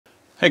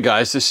Hey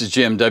guys, this is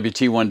Jim,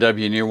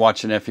 WT1W, and you're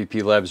watching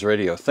FEP Labs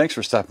Radio. Thanks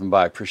for stopping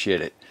by,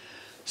 appreciate it.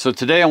 So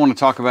today I want to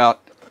talk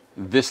about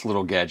this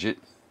little gadget.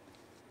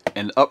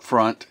 And up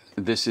front,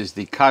 this is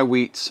the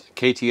Kaiweets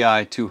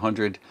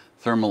KTI-200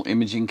 Thermal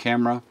Imaging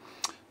Camera.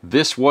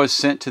 This was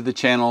sent to the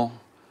channel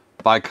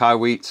by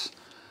Kaiweets.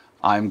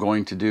 I'm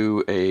going to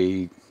do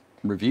a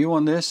review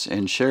on this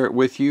and share it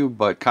with you,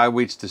 but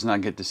Kaiweets does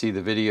not get to see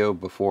the video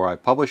before I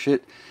publish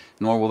it,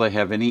 nor will they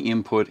have any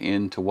input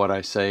into what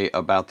I say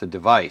about the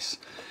device.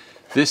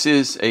 This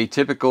is a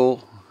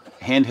typical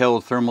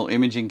handheld thermal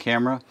imaging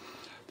camera.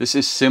 This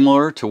is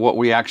similar to what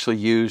we actually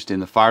used in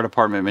the fire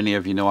department. Many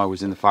of you know I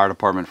was in the fire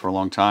department for a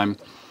long time.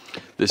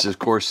 This, of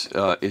course,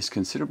 is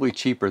considerably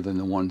cheaper than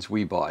the ones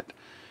we bought.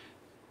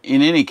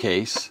 In any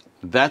case,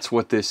 that's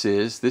what this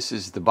is. This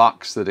is the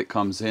box that it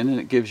comes in, and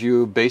it gives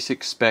you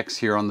basic specs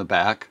here on the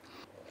back.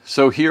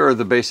 So here are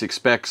the basic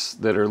specs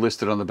that are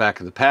listed on the back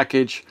of the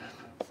package.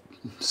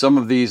 Some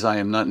of these I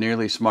am not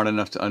nearly smart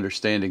enough to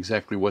understand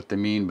exactly what they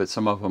mean, but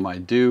some of them I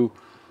do.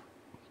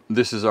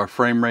 This is our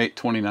frame rate.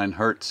 29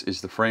 Hertz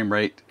is the frame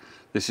rate.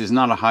 This is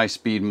not a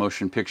high-speed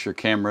motion picture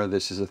camera.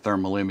 This is a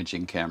thermal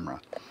imaging camera.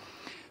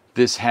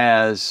 This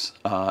has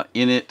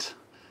in it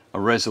a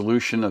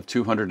resolution of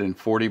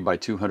 240 by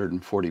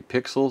 240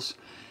 pixels,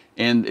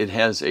 and it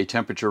has a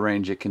temperature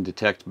range it can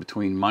detect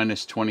between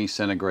 -20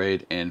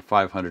 centigrade and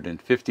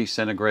 550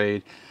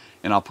 centigrade,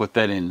 and I'll put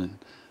that in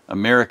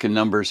American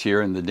numbers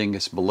here in the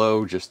dingus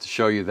below just to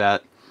show you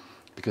that,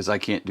 because I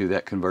can't do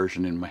that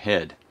conversion in my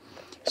head.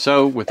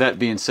 So with that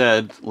being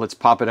said, let's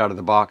pop it out of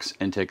the box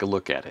and take a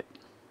look at it.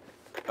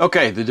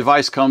 Okay, the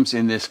device comes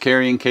in this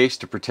carrying case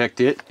to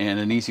protect it and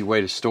an easy way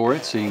to store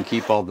it so you can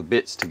keep all the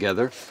bits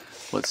together.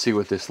 Let's see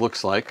what this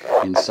looks like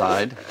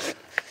inside.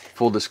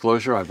 Full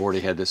disclosure, I've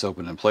already had this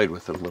open and played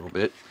with it a little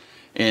bit.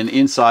 And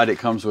inside it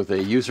comes with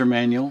a user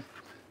manual,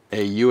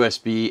 a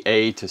USB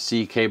A to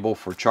C cable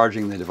for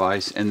charging the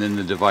device, and then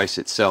the device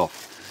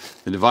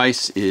itself. The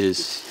device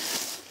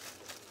is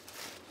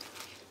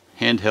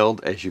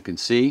handheld, as you can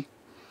see,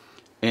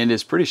 and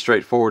is pretty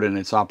straightforward in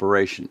its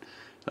operation.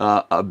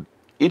 An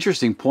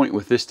interesting point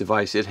with this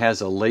device, it has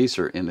a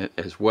laser in it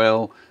as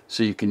well,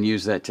 so you can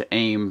use that to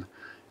aim,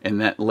 and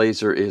that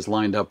laser is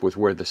lined up with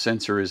where the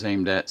sensor is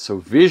aimed at, so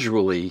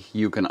visually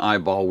you can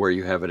eyeball where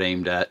you have it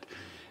aimed at,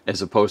 as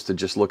opposed to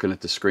just looking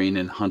at the screen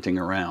and hunting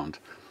around.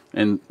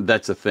 And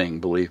that's a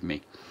thing, believe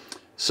me.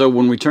 So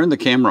when we turn the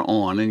camera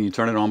on, and you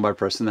turn it on by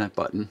pressing that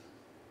button,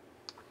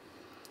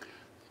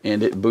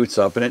 and it boots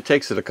up, and it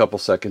takes it a couple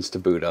seconds to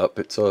boot up.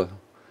 It's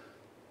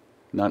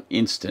not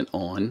instant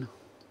on.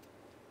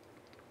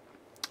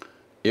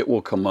 It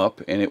will come up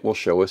and it will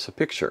show us a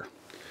picture.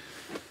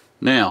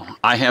 Now,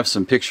 I have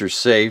some pictures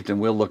saved, and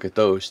we'll look at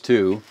those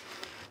too.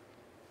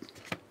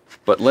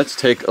 But let's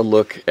take a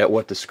look at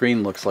what the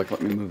screen looks like.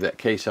 Let me move that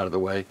case out of the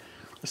way.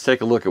 Let's take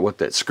a look at what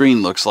that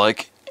screen looks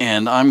like.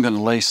 And I'm going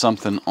to lay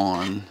something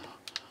on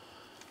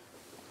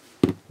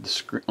the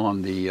screen,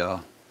 on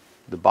the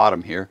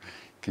bottom here.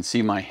 You can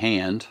see my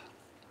hand,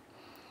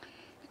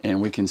 and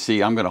we can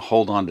see I'm going to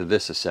hold on to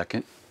this a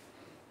second.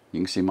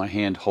 You can see my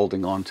hand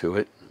holding on to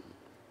it.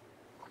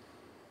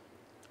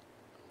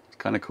 It's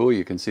kind of cool.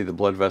 You can see the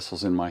blood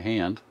vessels in my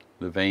hand,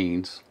 the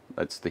veins.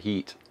 That's the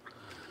heat.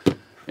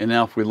 And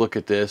now if we look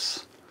at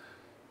this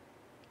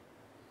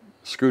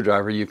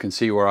screwdriver, you can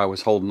see where I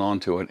was holding on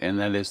to it, and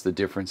that is the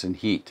difference in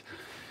heat.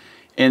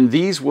 And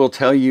these will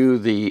tell you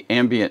the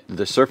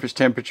surface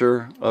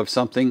temperature of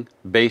something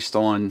based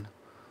on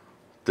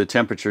the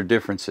temperature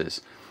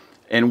differences.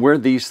 And where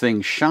these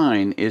things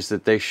shine is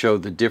that they show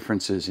the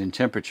differences in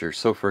temperature.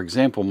 So for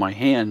example, my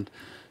hand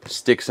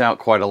sticks out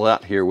quite a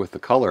lot here with the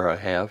color I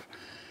have,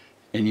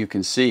 and you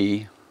can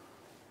see,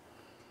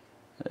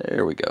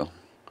 there we go.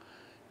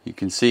 You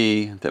can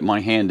see that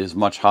my hand is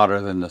much hotter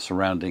than the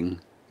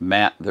surrounding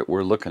mat that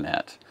we're looking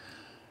at.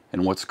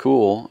 And what's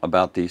cool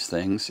about these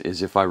things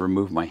is if I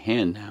remove my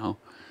hand now,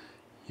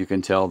 you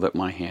can tell that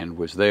my hand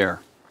was there.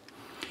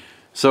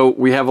 So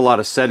we have a lot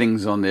of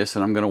settings on this,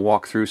 and I'm going to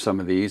walk through some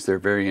of these. They're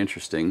very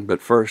interesting.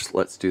 But first,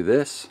 let's do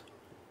this.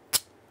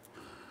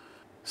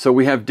 So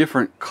we have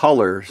different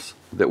colors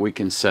that we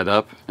can set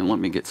up. And let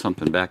me get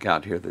something back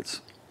out here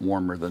that's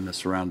warmer than the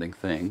surrounding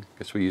thing. I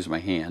guess we use my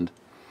hand.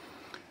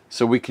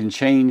 So we can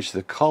change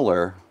the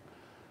color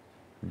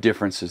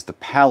differences, the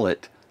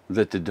palette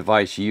that the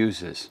device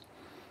uses.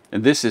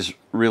 And this is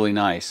really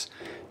nice.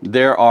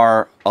 There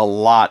are a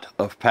lot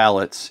of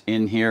palettes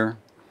in here.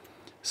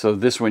 So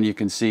this one you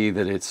can see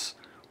that it's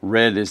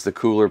red is the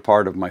cooler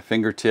part of my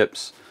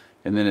fingertips,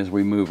 and then as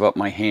we move up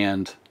my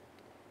hand,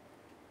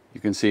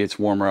 you can see it's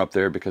warmer up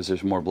there because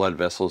there's more blood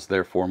vessels,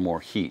 therefore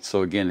more heat.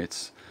 So again,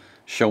 it's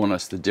showing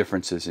us the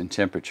differences in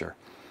temperature.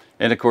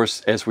 And of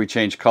course, as we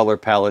change color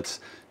palettes,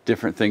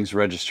 different things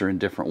register in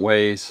different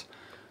ways.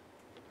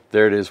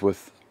 There it is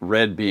with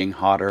red being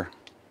hotter.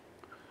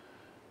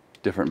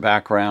 Different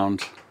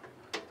background,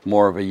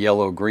 more of a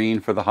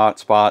yellow-green for the hot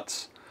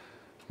spots,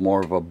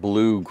 more of a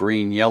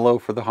blue-green-yellow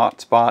for the hot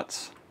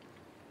spots,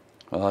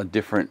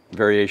 different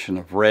variation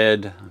of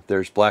red.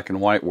 There's black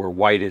and white where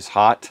white is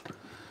hot,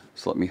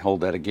 So let me hold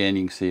that again.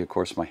 You can see, of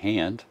course, my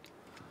hand.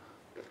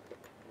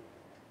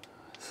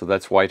 So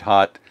that's white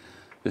hot.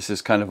 This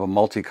is kind of a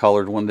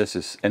multicolored one.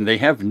 And they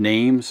have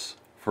names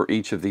for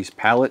each of these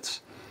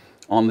palettes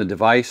on the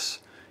device.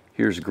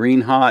 Here's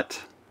green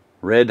hot,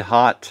 red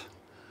hot,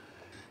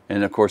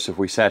 and of course if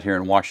we sat here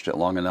and watched it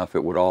long enough,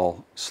 it would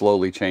all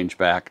slowly change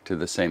back to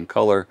the same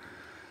color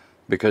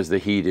because the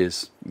heat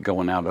is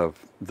going out of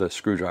the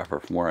screwdriver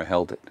from where I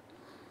held it.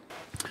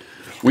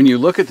 When you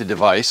look at the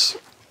device,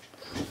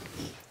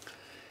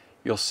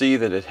 you'll see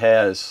that it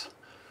has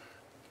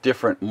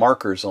different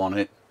markers on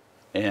it,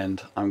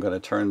 and I'm going to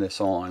turn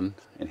this on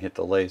and hit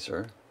the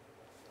laser,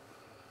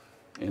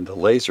 and the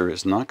laser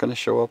is not going to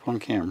show up on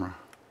camera.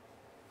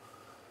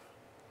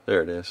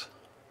 There it is.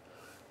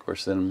 Of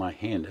course, then my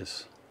hand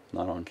is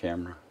not on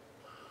camera.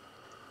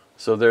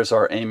 So there's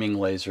our aiming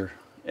laser,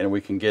 and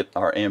we can get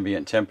our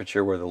ambient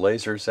temperature where the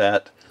laser's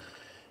at,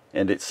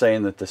 and it's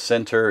saying that the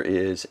center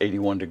is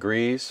 81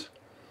 degrees,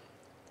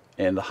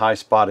 and the high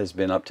spot has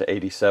been up to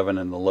 87,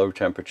 and the low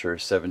temperature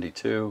is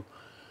 72.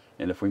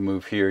 And if we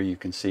move here, you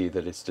can see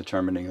that it's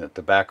determining that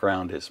the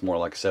background is more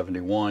like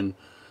 71.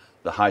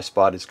 The high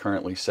spot is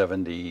currently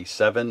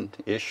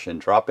 77-ish and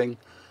dropping.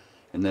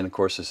 And then, of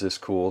course, as this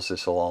cools,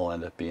 this will all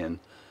end up being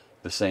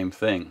the same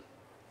thing.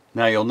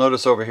 Now, you'll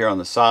notice over here on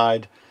the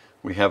side,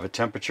 we have a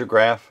temperature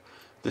graph.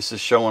 This is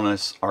showing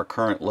us our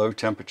current low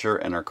temperature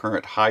and our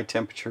current high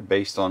temperature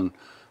based on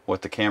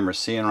what the camera's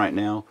seeing right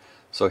now.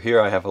 So here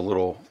I have a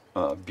little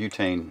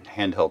butane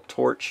handheld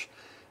torch.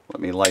 Let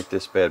me light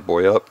this bad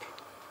boy up.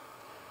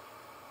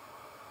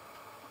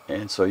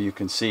 And so you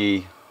can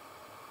see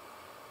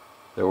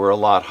that we're a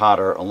lot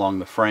hotter along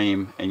the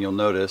frame, and you'll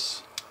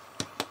notice,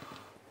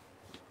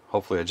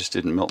 hopefully I just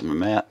didn't melt my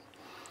mat,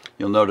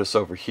 you'll notice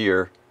over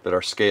here that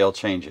our scale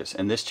changes,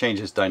 and this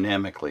changes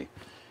dynamically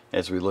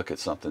as we look at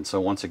something.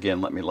 So once again,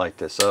 let me light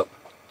this up,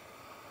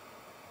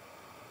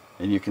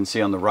 and you can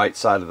see on the right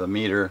side of the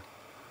meter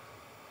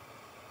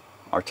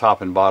our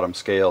top and bottom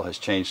scale has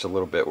changed a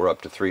little bit. We're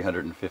up to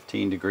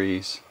 315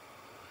 degrees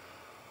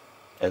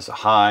as a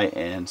high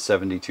and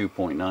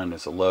 72.9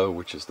 as a low,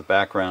 which is the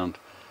background.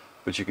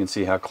 But you can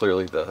see how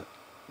clearly the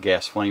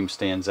gas flame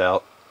stands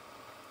out.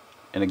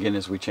 And again,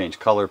 as we change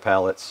color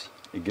palettes,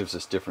 it gives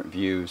us different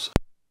views.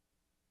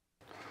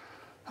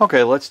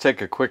 Okay, let's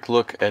take a quick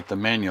look at the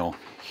manual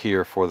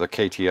here for the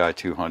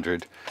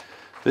KTI-200.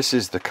 This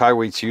is the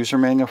Kaiweets user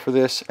manual for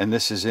this, and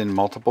this is in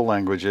multiple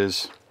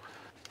languages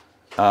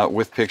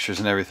with pictures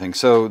and everything.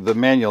 So the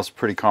manual is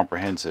pretty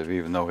comprehensive,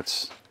 even though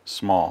it's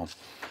small.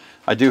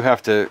 I do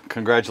have to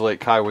congratulate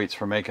Kaiweets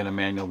for making a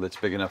manual that's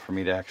big enough for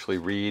me to actually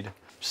read.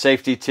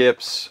 Safety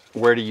tips,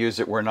 where to use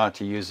it, where not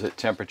to use it,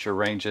 temperature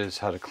ranges,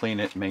 how to clean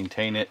it,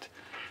 maintain it,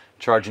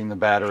 charging the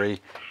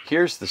battery.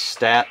 Here's the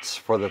stats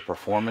for the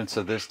performance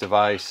of this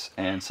device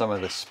and some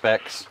of the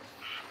specs.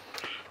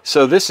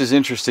 So this is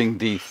interesting.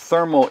 The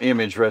thermal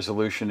image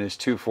resolution is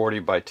 240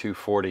 by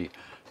 240.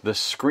 The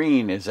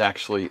screen is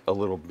actually a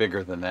little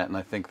bigger than that, and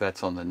I think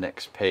that's on the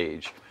next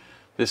page.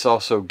 This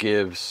also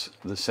gives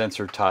the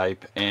sensor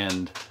type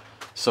and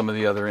some of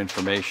the other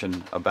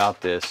information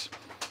about this.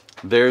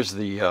 There's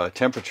the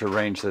temperature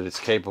range that it's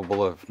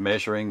capable of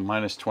measuring,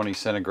 -20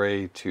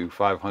 centigrade to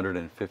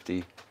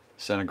 550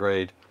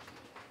 centigrade.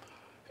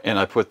 And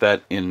I put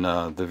that in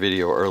the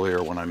video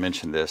earlier when I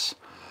mentioned this.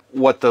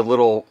 What the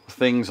little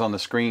things on the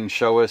screen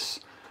show us,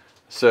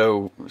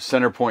 so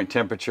center point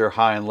temperature,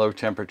 high and low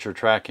temperature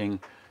tracking,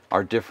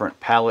 our different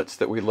palettes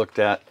that we looked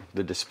at,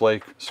 the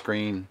display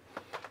screen.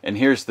 And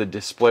here's the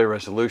display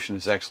resolution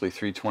is actually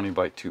 320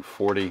 by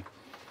 240.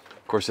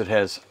 Of course, it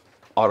has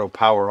auto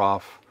power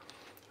off.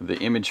 The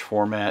image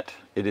format,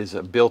 it is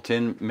a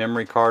built-in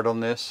memory card on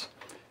this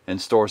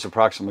and stores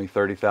approximately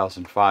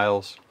 30,000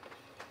 files.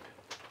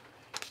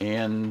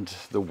 And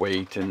the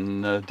weight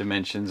and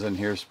dimensions, and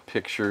here's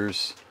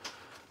pictures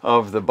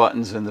of the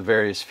buttons and the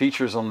various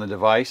features on the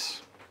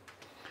device.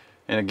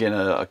 And again,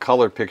 a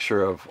color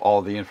picture of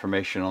all the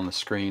information on the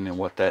screen and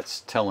what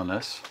that's telling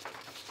us.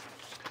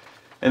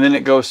 And then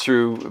it goes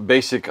through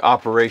basic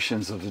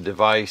operations of the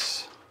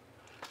device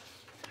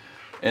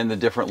and the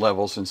different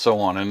levels and so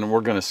on. And we're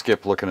going to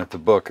skip looking at the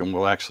book, and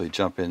we'll actually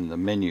jump in the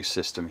menu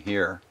system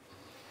here.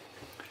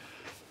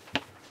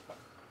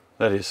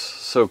 That is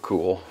so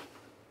cool.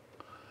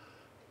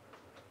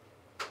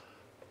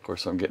 Of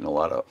course, I'm getting a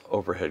lot of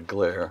overhead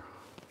glare.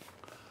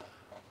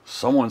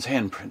 Someone's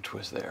handprint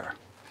was there.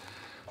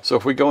 So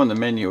if we go in the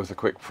menu with a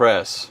quick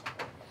press,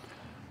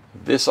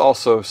 this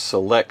also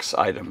selects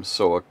items.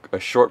 So a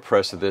short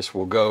press of this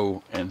will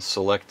go and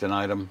select an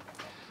item.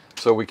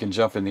 So we can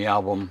jump in the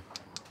album.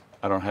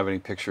 I don't have any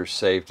pictures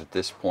saved at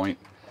this point.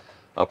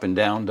 Up and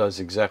down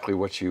does exactly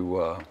what you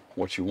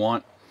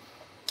want.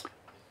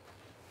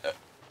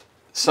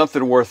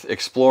 Something worth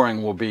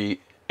exploring will be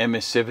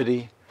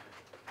emissivity.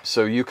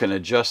 So you can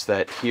adjust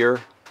that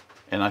here,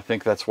 and I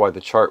think that's why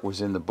the chart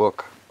was in the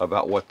book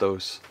about what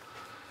those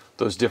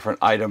different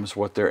items,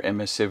 what their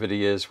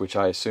emissivity is, which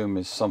I assume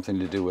is something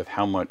to do with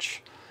how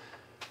much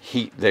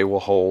heat they will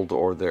hold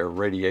or their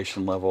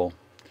radiation level.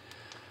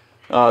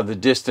 The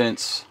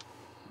distance,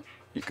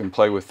 You can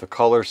play with the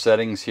color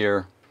settings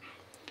here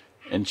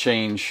and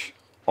change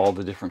all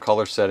the different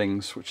color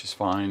settings, which is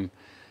fine.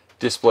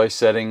 Display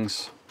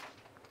settings.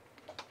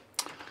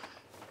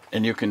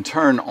 And you can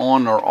turn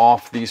on or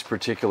off these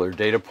particular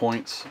data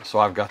points. So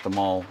I've got them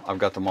all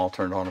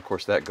turned on. Of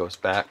course, that goes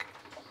back.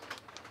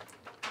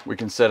 We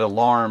can set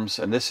alarms,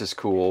 and this is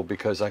cool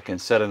because I can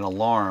set an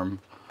alarm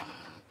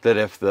that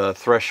if the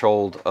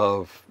threshold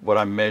of what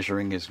I'm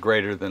measuring is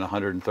greater than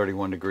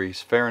 131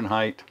 degrees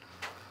Fahrenheit,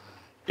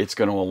 it's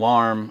going to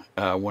alarm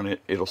when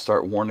it'll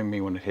start warning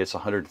me when it hits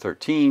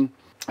 113.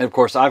 And of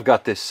course, I've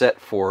got this set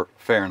for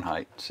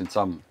Fahrenheit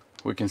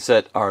we can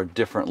set our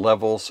different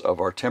levels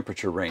of our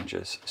temperature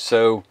ranges.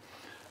 So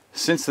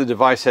since the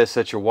device has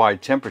such a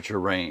wide temperature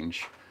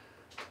range,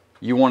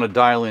 you want to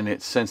dial in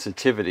its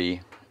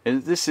sensitivity.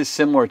 And this is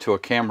similar to a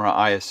camera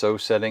ISO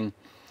setting.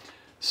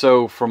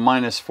 So from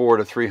 -4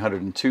 to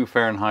 302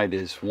 Fahrenheit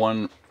is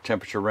one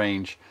temperature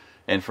range,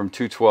 and from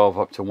 212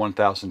 up to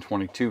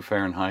 1022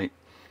 Fahrenheit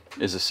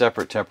is a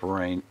separate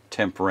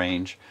temp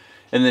range.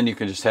 And then you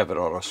can just have it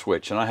auto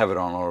switch, and I have it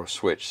on auto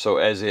switch. So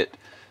as it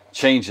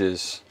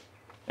changes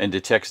and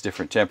detects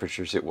different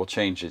temperatures, it will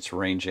change its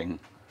ranging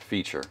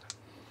feature.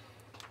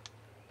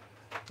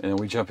 And then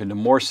we jump into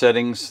more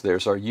settings.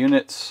 There's our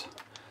units,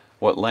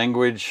 what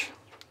language.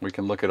 We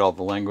can look at all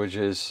the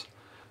languages,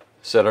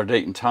 set our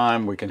date and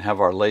time. We can have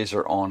our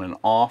laser on and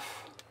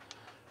off.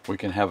 We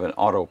can have an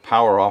auto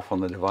power off on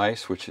the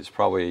device, which is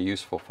probably a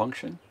useful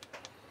function.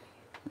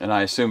 And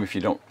I assume if you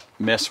don't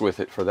mess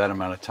with it for that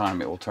amount of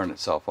time, it will turn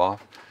itself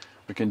off.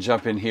 We can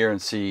jump in here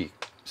and see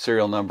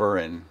serial number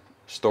and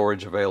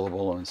storage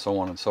available and so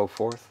on and so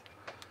forth,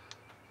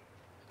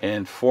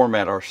 and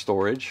format our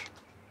storage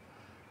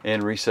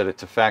and reset it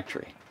to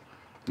factory.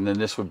 And then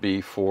this would be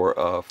for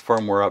a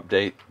firmware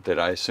update that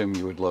I assume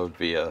you would load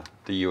via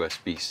the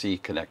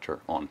USB-C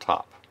connector on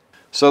top.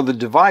 So the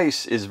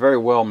device is very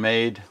well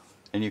made,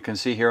 and you can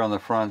see here on the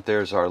front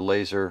there's our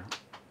laser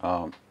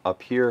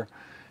up here,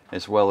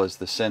 as well as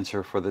the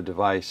sensor for the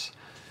device.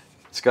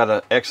 It's got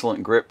an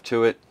excellent grip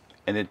to it,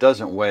 and it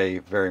doesn't weigh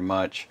very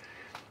much.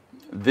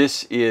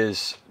 This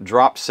is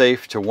drop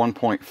safe to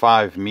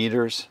 1.5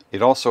 meters.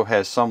 It also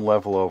has some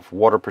level of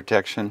water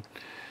protection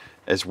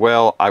as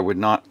well. I would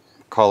not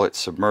call it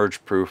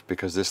submerge proof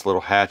because this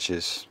little hatch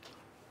is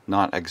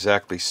not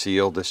exactly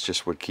sealed. This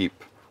just would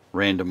keep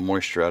random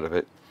moisture out of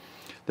it.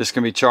 This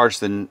can be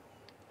charged and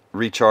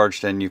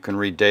recharged, and you can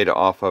read data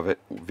off of it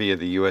via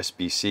the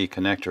USB-C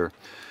connector.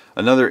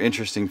 Another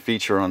interesting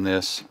feature on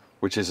this,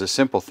 which is a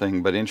simple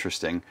thing but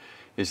interesting,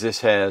 is this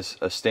has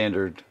a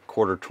standard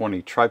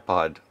 1/4-20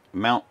 tripod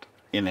mount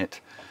in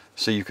it,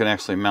 so you can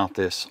actually mount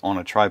this on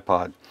a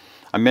tripod.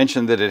 I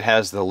mentioned that it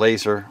has the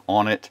laser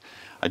on it.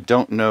 I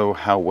don't know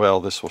how well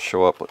this will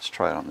show up. Let's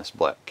try it on this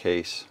black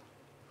case.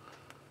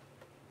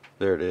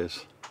 There it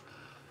is.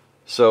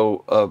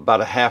 So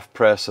about a half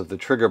press of the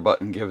trigger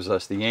button gives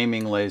us the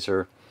aiming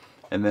laser,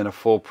 and then a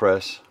full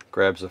press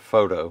grabs a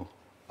photo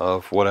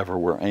of whatever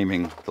we're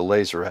aiming the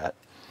laser at.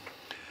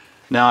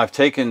 Now I've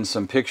taken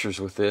some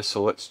pictures with this,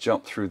 so let's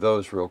jump through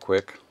those real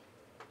quick.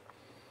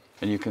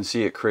 And you can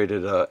see it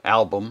created an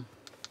album,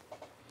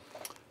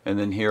 and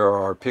then here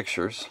are our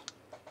pictures.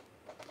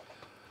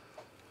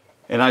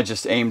 And I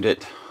just aimed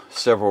at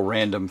several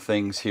random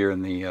things here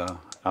in the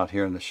out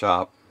here in the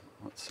shop.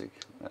 Let's see,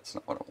 that's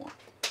not what I want.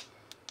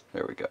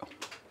 There we go.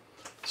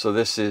 So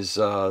this is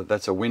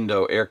that's a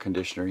window air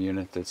conditioner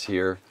unit that's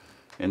here,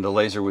 and the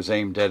laser was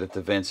aimed dead at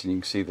the vents, and you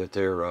can see that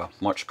they're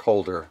much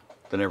colder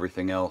than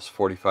everything else,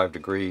 45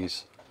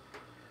 degrees.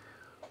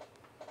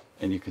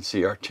 And you can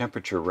see our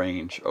temperature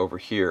range over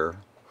here,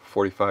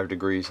 45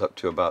 degrees up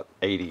to about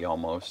 80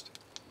 almost.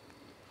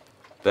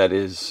 That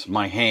is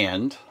my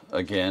hand,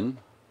 again,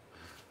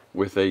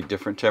 with a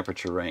different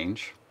temperature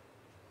range.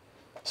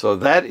 So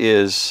that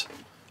is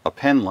a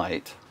pen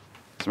light.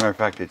 As a matter of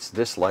fact, it's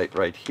this light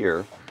right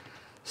here,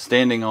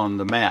 standing on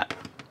the mat.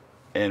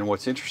 And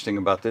what's interesting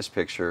about this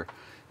picture,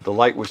 the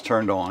light was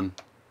turned on.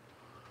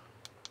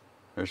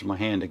 There's my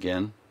hand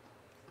again.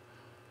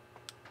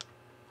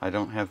 I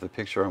don't have the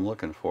picture I'm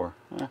looking for.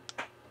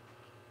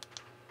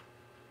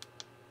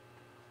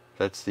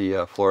 That's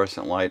the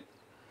fluorescent light.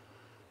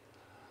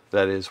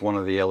 That is one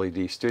of the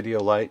LED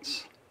studio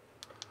lights.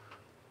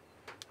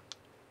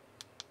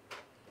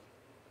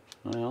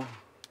 Well,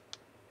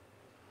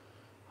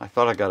 I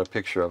thought I got a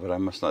picture of it. I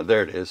must not.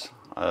 There it is.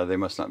 They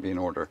must not be in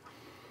order.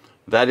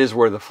 That is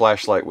where the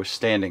flashlight was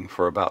standing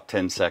for about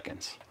 10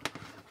 seconds.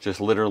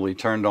 Just literally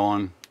turned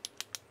on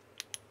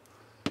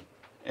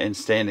and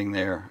standing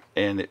there,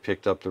 and it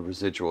picked up the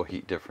residual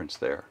heat difference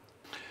there.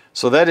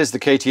 So that is the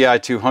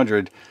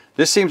KTI-200.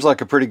 This seems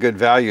like a pretty good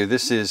value.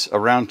 This is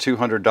around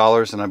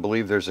 $200, and I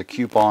believe there's a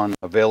coupon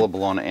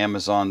available on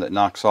Amazon that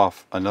knocks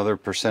off another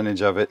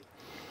percentage of it.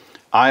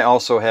 I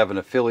also have an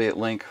affiliate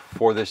link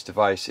for this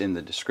device in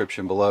the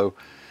description below.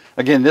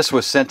 Again, this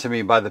was sent to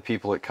me by the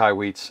people at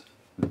Kaiweets.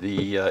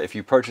 If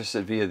you purchase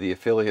it via the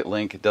affiliate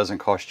link, it doesn't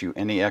cost you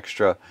any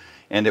extra,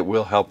 and it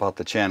will help out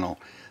the channel.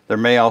 There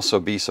may also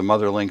be some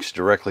other links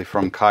directly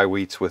from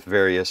Kaiweets with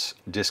various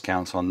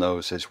discounts on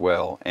those as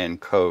well, and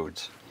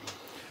codes.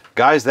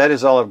 Guys, that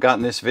is all I've got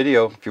in this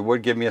video. If you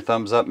would give me a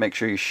thumbs up, make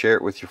sure you share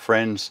it with your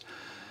friends.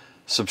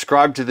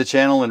 Subscribe to the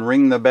channel and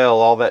ring the bell.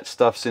 All that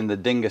stuff's in the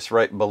dingus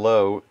right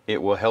below.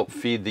 It will help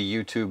feed the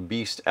YouTube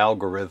beast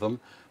algorithm.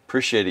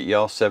 Appreciate it,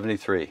 y'all.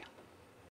 73.